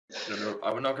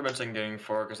I would not recommend saying getting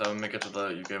far because that would make it to the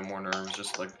you get more nerves.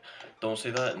 Just like, don't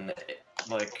say that and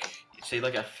like say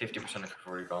like at 50% if you've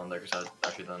already gone there because that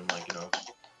actually then like you know.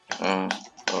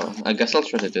 Well, I guess I'll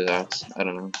try to do that. I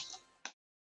don't know.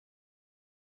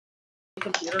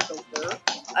 Computer go through.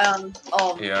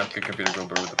 Yeah, good computer go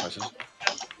blur with the prices.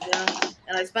 Yeah,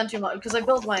 and I spent too much because I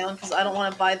built my own because I don't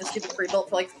want to buy the stupid pre-built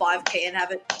for like 5K and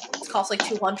have it cost like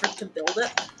 200 to build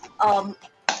it.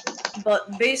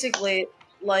 But basically,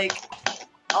 like,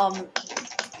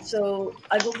 so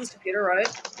I built this computer, right?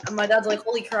 And my dad's like,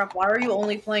 "Holy crap! Why are you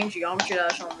only playing Geometry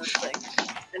Dash on this thing?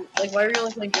 And like, why are you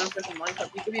only playing Geometry Dash on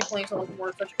Minecraft? You could be playing something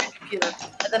more such a good computer."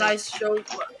 And then I showed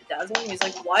my dad's one. He's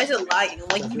like, "Why is it lagging?" I'm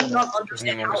like, "You do not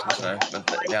understand how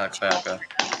Yeah, it's bad.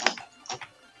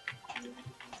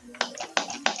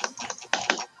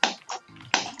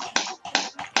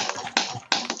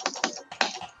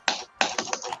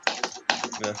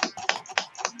 Yeah.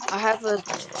 I have a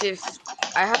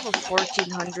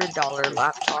 $1,400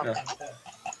 laptop. Yeah.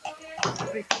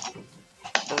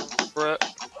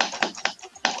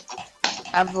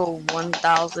 I have a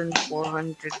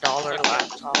 $1,400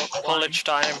 laptop. College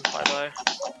time, by the way.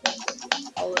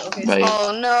 Okay, Bye.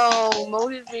 Oh no,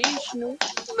 motivational.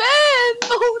 Man,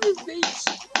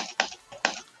 motivation.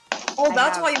 Oh,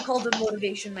 that's why you called him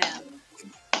Motivation Man.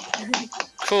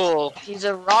 Cool. He's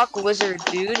a rock wizard,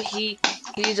 dude.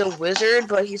 He's a wizard,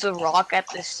 but he's a rock at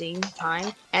the same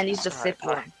time, and he's a thick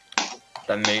one.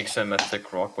 That makes him a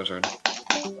thick rock wizard.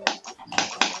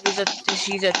 He's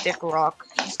a thick rock.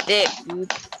 He's thick, dude.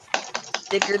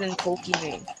 Thicker than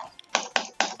Pokemon.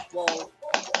 Whoa.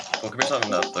 Pokemon's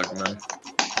not that thick, man.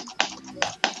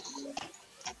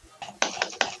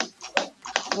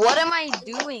 What am I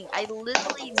doing? I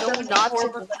literally know not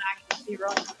to.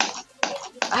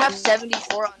 I have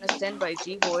 74 on a standby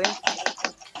G boy.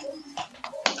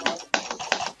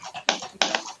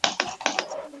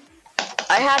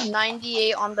 I had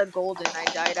 98 on the golden. I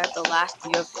died at the last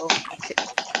UFO.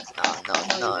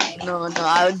 No.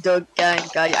 I was joking.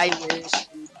 I wish.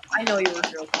 I know you were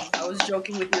joking. I was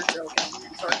joking with your joking.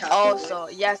 Also,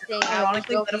 yes, I was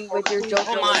joking with your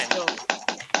joking.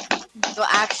 So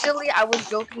actually, I was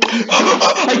joking with your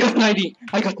joking.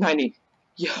 I got 90.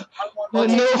 Yeah. Oh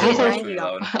no.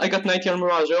 I I got 90 on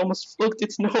Mirage. I almost fluked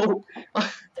it. No.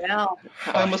 Damn.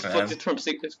 I almost fluked it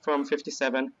from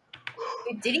 57.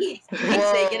 Wait, did he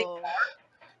say getting?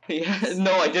 Yeah.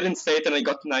 No, I didn't say it, and I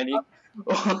got 90.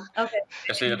 Okay.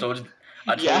 See, I told you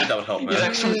that would help, man. It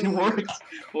actually worked.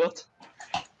 What?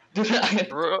 Dude,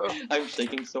 I'm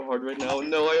shaking so hard right now.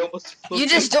 No, I almost fluked You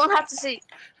just don't have to say.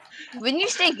 When you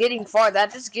say getting far,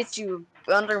 that just gets you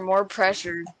under more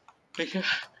pressure.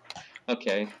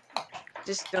 Okay.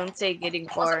 Just don't say getting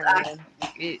far, man.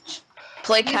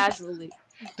 Play casually.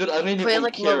 Dude, I don't even Play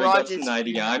like care I got Mirage.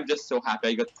 90. I'm just so happy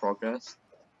I got progress.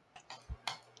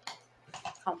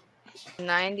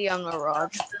 90 on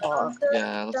Mirage.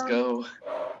 Yeah, let's go.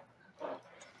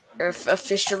 They're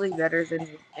officially better than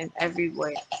me in every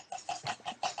way.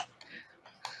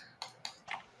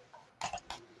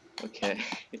 Okay,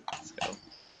 let's go.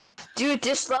 Dude,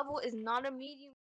 this level is not a medium.